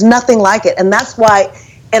 There's nothing like it. And that's why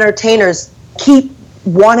entertainers keep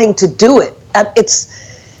wanting to do it. It's,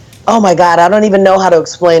 oh my God, I don't even know how to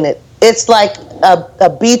explain it. It's like a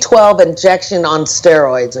B12 injection on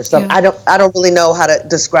steroids or something. Yeah. I don't really know how to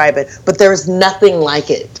describe it, but there's nothing like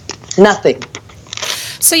it. Nothing.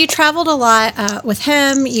 So you traveled a lot with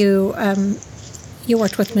him. You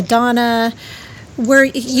worked with Madonna.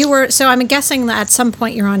 So I'm guessing that at some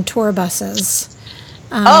point you're on tour buses.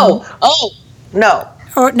 No.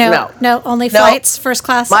 Or no, only flights, first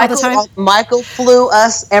class all the time? Michael flew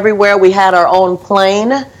us everywhere. We had our own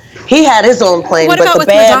plane. He had his own plane. What about with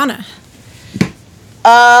Madonna?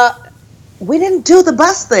 We didn't do the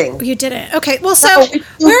bus thing. You didn't. Okay. Well, so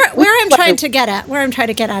where I'm trying to get at,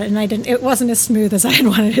 and it wasn't as smooth as I had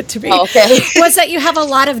wanted it to be. Oh, okay. Was that you have a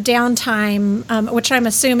lot of downtime, which I'm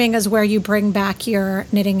assuming is where you bring back your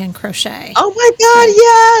knitting and crochet. Oh my God,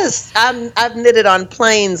 yes! I've knitted on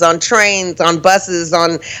planes, on trains, on buses.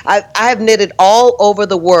 I've knitted all over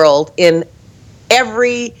the world in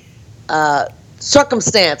every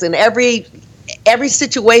circumstance, in every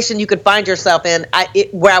situation you could find yourself in,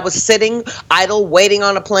 where I was sitting idle, waiting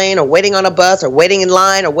on a plane or waiting on a bus or waiting in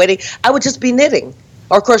line or waiting, I would just be knitting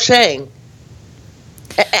or crocheting.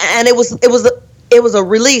 And it was a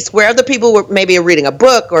release where other people were maybe reading a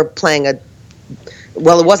book or playing it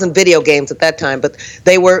wasn't video games at that time, but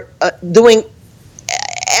they were doing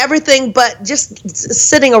everything but just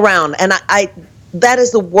sitting around. And that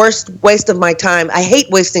is the worst waste of my time. I hate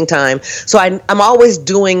wasting time. So I'm always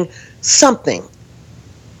doing something.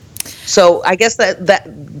 So I guess that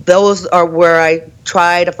those are where I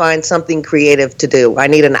try to find something creative to do. I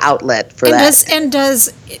need an outlet for that.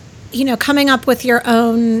 Does coming up with your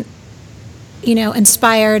own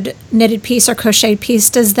inspired knitted piece or crocheted piece,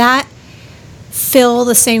 does that fill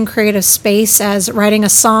the same creative space as writing a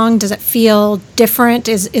song? Does it feel different?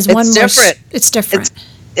 It's different. It's different.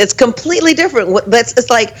 It's completely different. It's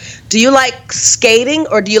like, do you like skating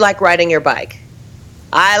or do you like riding your bike?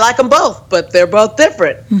 I like them both, but they're both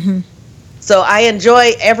different. Mm-hmm. So I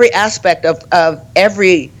enjoy every aspect of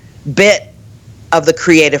every bit of the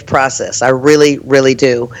creative process. I really, really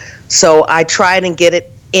do. So I try and get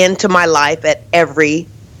it into my life at every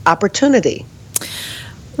opportunity.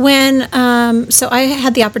 So I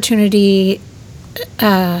had the opportunity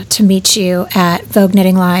to meet you at Vogue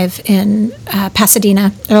Knitting Live in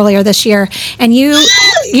Pasadena earlier this year, and you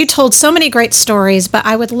told so many great stories, but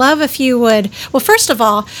I would love if you would, well, first of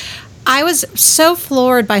all, I was so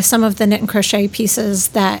floored by some of the knit and crochet pieces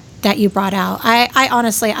that you brought out. I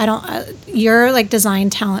honestly, I don't, your like design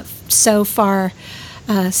talent so far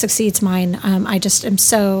succeeds mine. I just am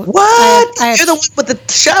so. What? You're the one with the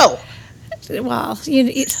show. Well,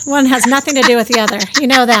 one has nothing to do with the other. You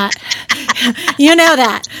know that. You know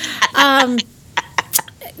that.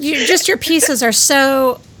 Your pieces are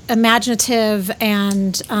so imaginative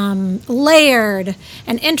and layered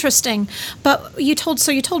and interesting. But you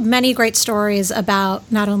told many great stories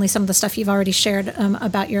about not only some of the stuff you've already shared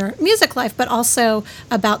about your music life, but also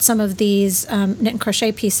about some of these knit and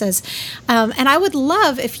crochet pieces. And I would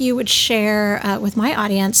love if you would share with my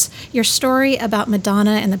audience your story about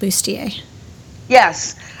Madonna and the bustier.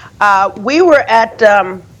 Yes. We were at...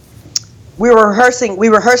 We were rehearsing. We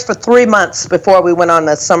rehearsed for 3 months before we went on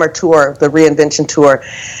the summer tour, the Reinvention tour,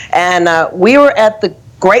 and we were at the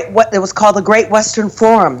it was called the Great Western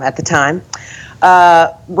Forum at the time,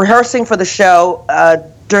 rehearsing for the show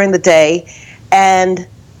during the day, and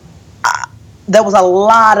there was a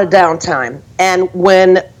lot of downtime. And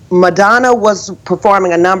when Madonna was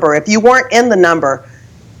performing a number, if you weren't in the number,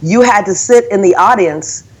 you had to sit in the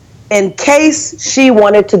audience in case she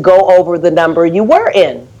wanted to go over the number you were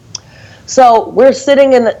in. So we're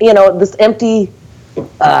sitting in, this empty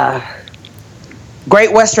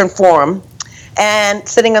Great Western Forum and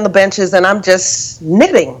sitting on the benches, and I'm just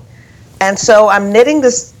knitting. And so I'm knitting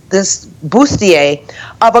this bustier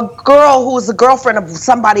of a girl who was the girlfriend of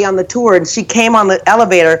somebody on the tour, and she came on the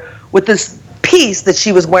elevator with this piece that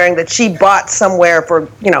she was wearing that she bought somewhere for,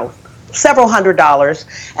 several $100s.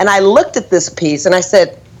 And I looked at this piece and I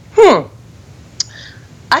said,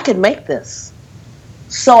 I could make this.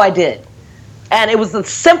 So I did. And it was a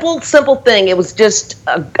simple thing. It was just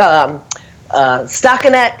a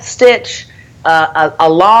stockinette stitch, a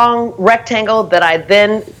long rectangle that I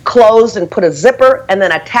then closed and put a zipper and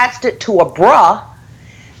then attached it to a bra.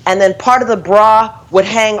 And then part of the bra would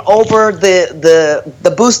hang over the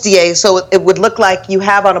bustier, so it would look like you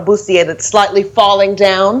have on a bustier that's slightly falling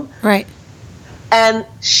down. Right. And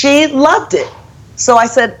she loved it. So I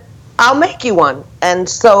said, I'll make you one. And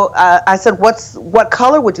so I said, what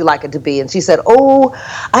color would you like it to be? And she said,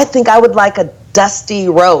 I think I would like a dusty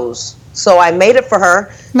rose. So I made it for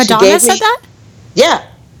her. Madonna said that? Yeah.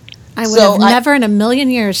 I would have never in a million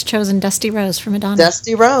years chosen Dusty Rose for Madonna.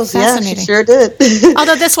 Dusty Rose, yeah, she sure did.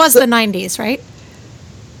 Although this was the 90s, right?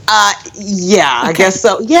 Yeah, okay. I guess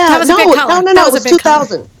so. Yeah, that was a big color. No, it was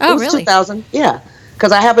 2000. Oh, it was really? 2000, yeah.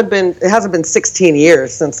 Because it hasn't been 16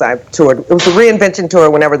 years since I've toured. It was the Reinvention tour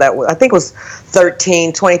whenever that was. I think it was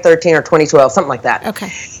 2013 or 2012, something like that.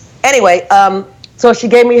 Okay. Anyway, so she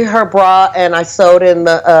gave me her bra, and I sewed in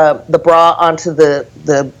the bra onto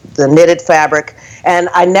the knitted fabric. And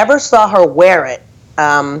I never saw her wear it,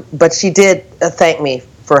 but she did thank me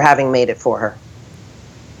for having made it for her.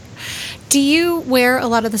 Do you wear a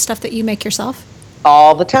lot of the stuff that you make yourself?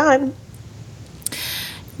 All the time.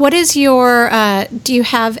 What is your, do you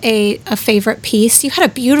have a favorite piece? You had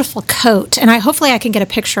a beautiful coat, and hopefully I can get a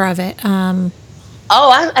picture of it. I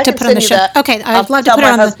can put on the send you show. that. Okay, I'd love to put it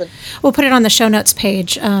on we'll put it on the show notes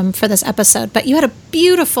page for this episode. But you had a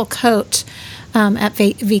beautiful coat at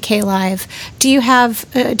VK Live. Do you have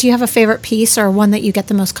a favorite piece or one that you get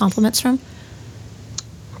the most compliments from?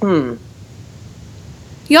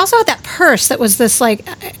 You also had that purse that was this I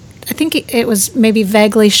think it was maybe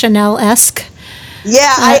vaguely Chanel-esque.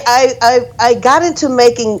 Yeah, I got into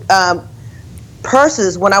making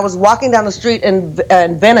purses when I was walking down the street in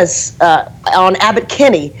Venice on Abbot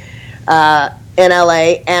Kinney in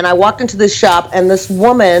LA, and I walked into this shop, and this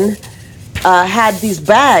woman had these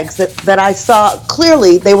bags that I saw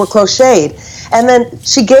clearly they were crocheted, and then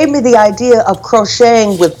she gave me the idea of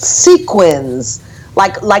crocheting with sequins,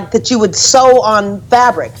 like that you would sew on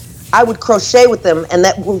fabric. I would crochet with them, and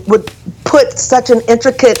that would put such an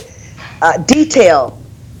intricate detail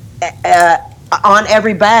on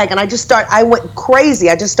every bag, and I went crazy.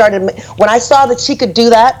 I just started, when I saw that she could do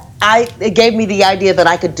that, it gave me the idea that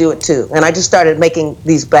I could do it too, and I just started making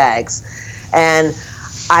these bags. And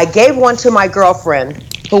I gave one to my girlfriend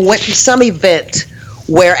who went to some event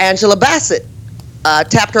where Angela Bassett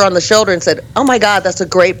tapped her on the shoulder and said, "Oh my God, that's a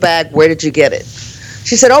great bag. Where did you get it?"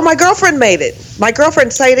 She said, "Oh, my girlfriend made it. My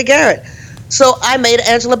girlfriend, Saida Garrett." So I made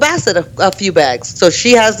Angela Bassett a few bags. So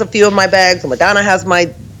she has a few of my bags, and Madonna has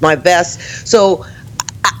my vest. So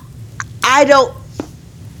I don't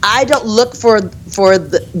look for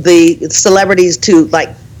the celebrities to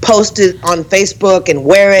post it on Facebook and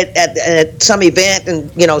wear it at some event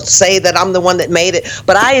and say that I'm the one that made it.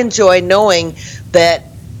 But I enjoy knowing that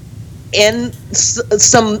in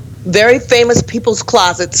some very famous people's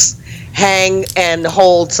closets hang and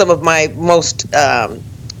hold some of my most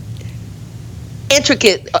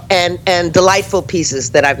intricate and delightful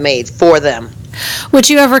pieces that I've made for them. Would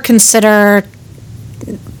you ever consider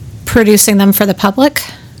producing them for the public?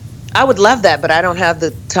 I would love that, but I don't have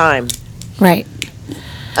the time. Right.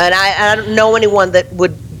 And I don't know anyone that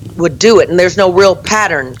would do it, and there's no real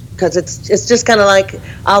pattern, because it's just kind of like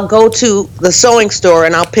I'll go to the sewing store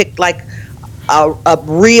and I'll pick like a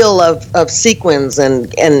reel of sequins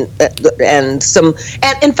and some,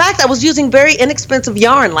 and in fact I was using very inexpensive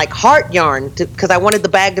yarn, like heart yarn, because I wanted the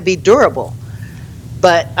bag to be durable.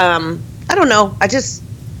 But I don't know, I just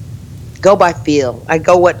go by feel. I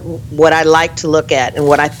go what I like to look at and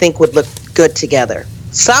what I think would look good together.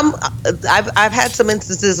 Some I've had some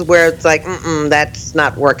instances where it's like that's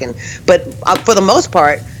not working, but for the most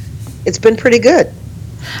part it's been pretty good.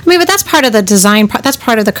 I mean, but that's part of the design, that's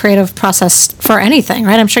part of the creative process for anything,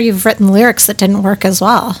 right? I'm sure you've written lyrics that didn't work as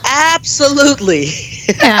well. Absolutely.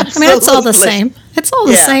 Yeah, I mean, it's all the same. It's all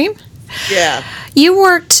the same. Yeah. You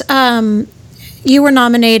worked, you were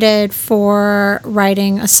nominated for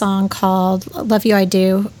writing a song called Love You I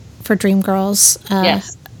Do for Dreamgirls.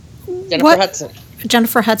 Yes. Jennifer Hudson.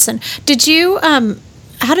 Jennifer Hudson. Did you,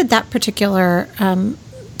 how did that particular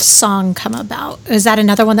song come about? Is that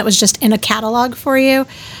another one that was just in a catalog for you?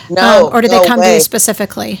 No. Or did they come to you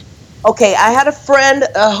specifically? Okay, I had a friend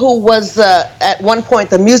who was at one point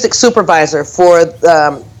the music supervisor for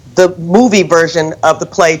the movie version of the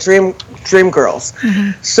play Dreamgirls.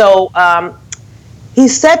 Mm-hmm. So he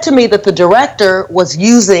said to me that the director was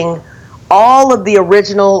using all of the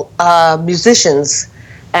original musicians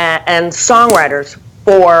and songwriters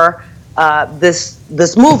for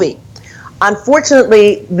this movie.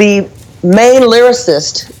 Unfortunately, the main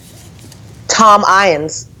lyricist, Tom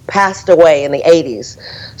Irons, passed away in the 80s.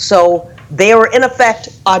 So they were, in effect,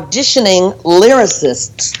 auditioning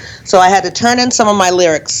lyricists. So I had to turn in some of my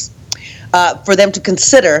lyrics for them to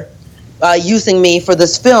consider using me for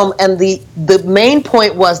this film. And the main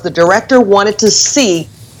point was the director wanted to see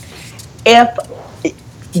if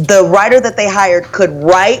the writer that they hired could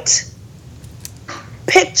write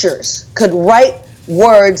pictures, could write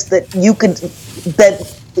words that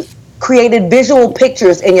created visual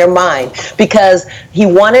pictures in your mind, because he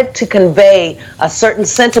wanted to convey a certain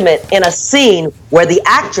sentiment in a scene where the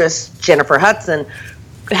actress, Jennifer Hudson,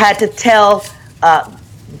 had to tell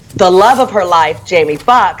the love of her life, Jamie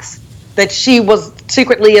Foxx, that she was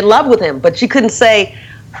secretly in love with him, but she couldn't say,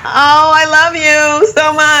 "Oh, I love you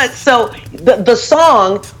so much." So the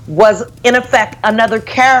song was, in effect, another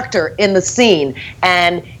character in the scene,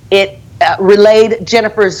 and it relayed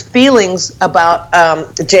Jennifer's feelings about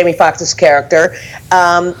Jamie Foxx's character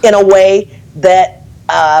in a way that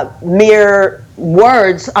mere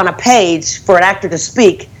words on a page for an actor to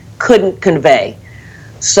speak couldn't convey.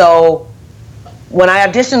 So when I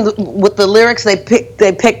auditioned with the lyrics, they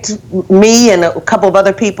picked me and a couple of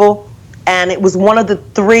other people, and it was one of the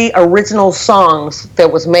 3 original songs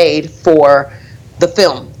that was made for the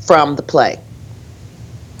film from the play.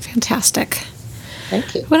 Fantastic.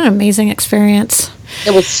 Thank you. What an amazing experience.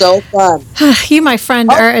 It was so fun. You, my friend,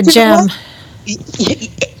 are a gem.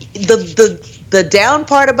 The down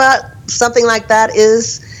part about something like that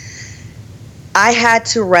is I had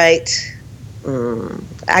to write,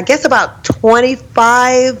 I guess, about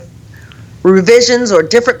 25 revisions or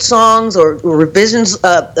different songs or revisions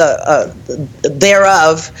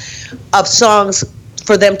thereof of songs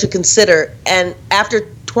for them to consider. And after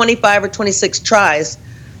 25 or 26 tries,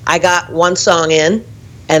 I got one song in,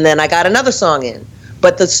 and then I got another song in.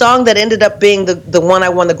 But the song that ended up being the one I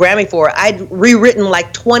won the Grammy for, I'd rewritten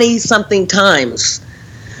like 20-something times.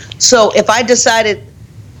 So if I decided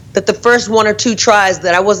that the first 1 or 2 tries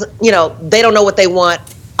that I wasn't, they don't know what they want,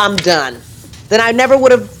 I'm done, then I never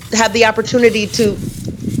would have had the opportunity to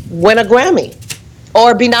win a Grammy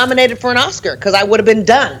or be nominated for an Oscar, because I would have been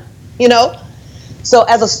done, So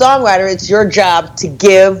as a songwriter, it's your job to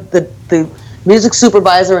give the music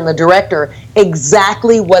supervisor and the director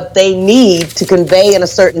exactly what they need to convey in a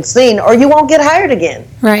certain scene, or you won't get hired again.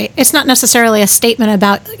 Right. It's not necessarily a statement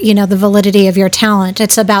about, the validity of your talent.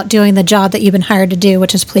 It's about doing the job that you've been hired to do,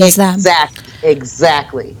 which is please them.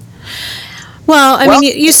 Exactly. Well, I mean,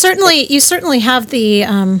 you certainly have the,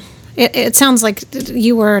 it sounds like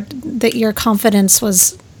that your confidence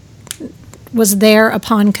was there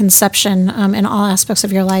upon conception in all aspects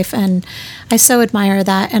of your life, and I so admire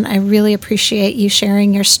that, and I really appreciate you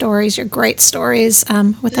sharing your stories, your great stories,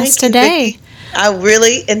 with us today. Vicki. I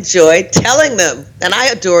really enjoyed telling them, and I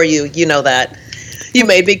adore you. You know that. You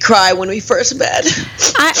made me cry when we first met.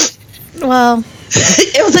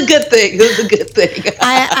 It was a good thing. It was a good thing.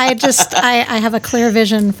 I have a clear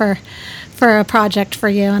vision for a project for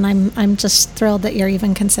you, and I'm just thrilled that you're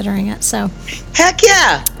even considering it. So, heck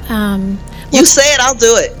yeah. You say it, I'll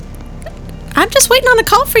do it. I'm just waiting on a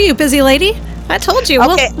call for you, busy lady. I told you.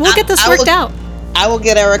 Okay, we'll get this worked out. I will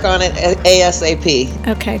get Eric on it ASAP.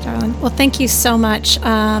 Okay, darling. Well, thank you so much.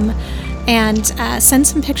 And send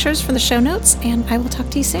some pictures for the show notes, and I will talk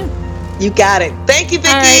to you soon. You got it. Thank you,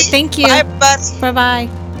 Vicki. All right, thank you. Bye, everybody. Bye-bye.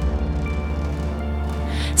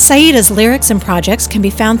 Saida's lyrics and projects can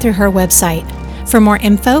be found through her website. For more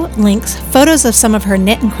info, links, photos of some of her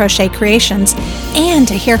knit and crochet creations, and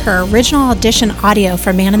to hear her original audition audio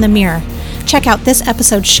for Man in the Mirror, check out this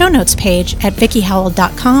episode's show notes page at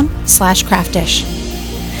vickihowell.com/craftish.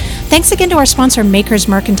 Thanks again to our sponsor, Makers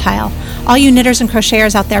Mercantile. All you knitters and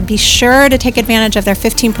crocheters out there, be sure to take advantage of their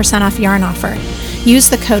 15% off yarn offer. Use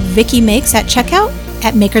the code VickyMakes at checkout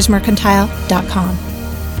at makersmercantile.com.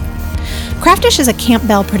 Craftish is a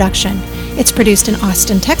Campbell production. It's produced in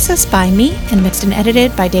Austin, Texas by me and mixed and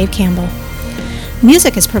edited by Dave Campbell.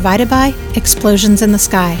 Music is provided by Explosions in the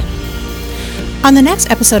Sky. On the next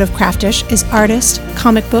episode of Craftish is artist,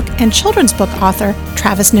 comic book, and children's book author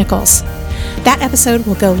Travis Nichols. That episode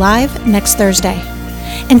will go live next Thursday.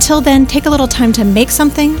 Until then, take a little time to make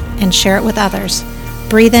something and share it with others.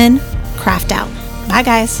 Breathe in, craft out. Bye,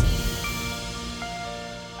 guys.